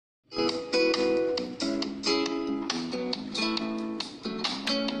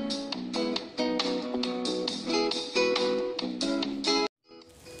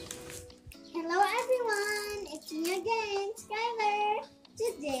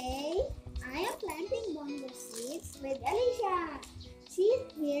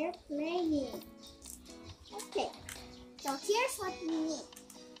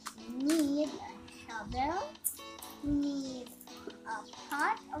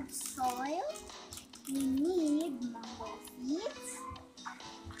of soil, we need mango seeds,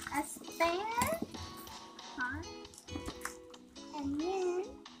 a spare pot, and then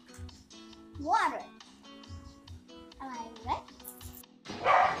water. Alright.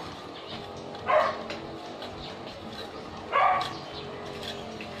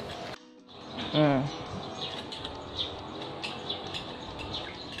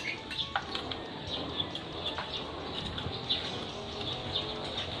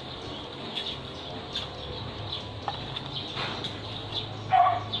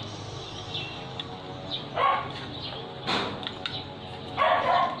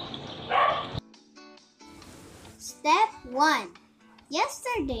 Step 1.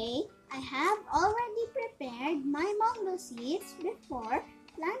 Yesterday, I have already prepared my mango seeds before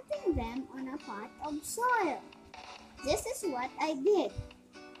planting them on a pot of soil. This is what I did.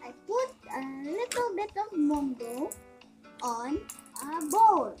 I put a little bit of mango on a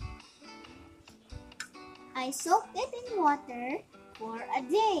bowl. I soaked it in water for a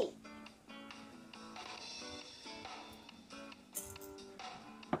day.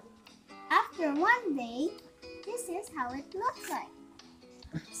 After one day, this is how it looks like.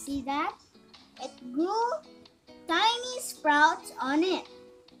 See that? It grew tiny sprouts on it.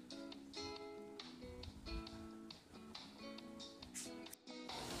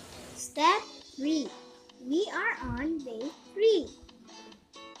 Step 3. We are on day 3.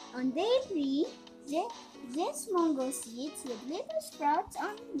 On day 3, these mango seeds with little sprouts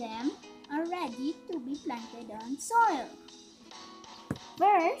on them are ready to be planted on soil.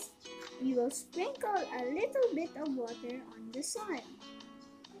 First, we will sprinkle a little bit of water on the soil.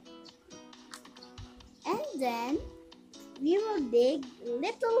 And then, we will dig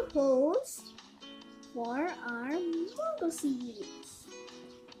little holes for our mango seeds.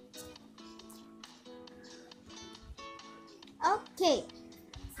 Okay,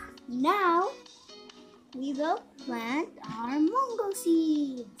 now we will plant our mango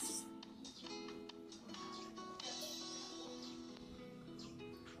seeds.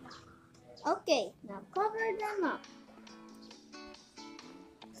 Okay, now cover them up.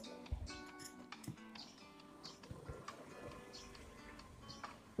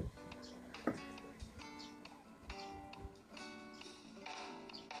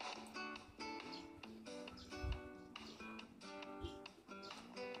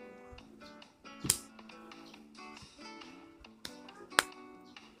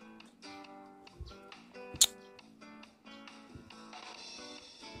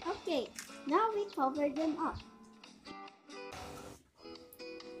 Okay, now we cover them up.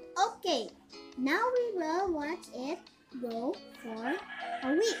 Okay, now we will watch it grow for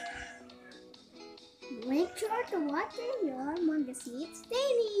a week. Make sure to water your mango seeds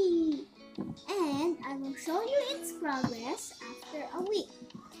daily. And I will show you its progress after a week.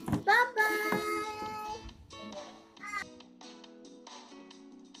 Bye-bye!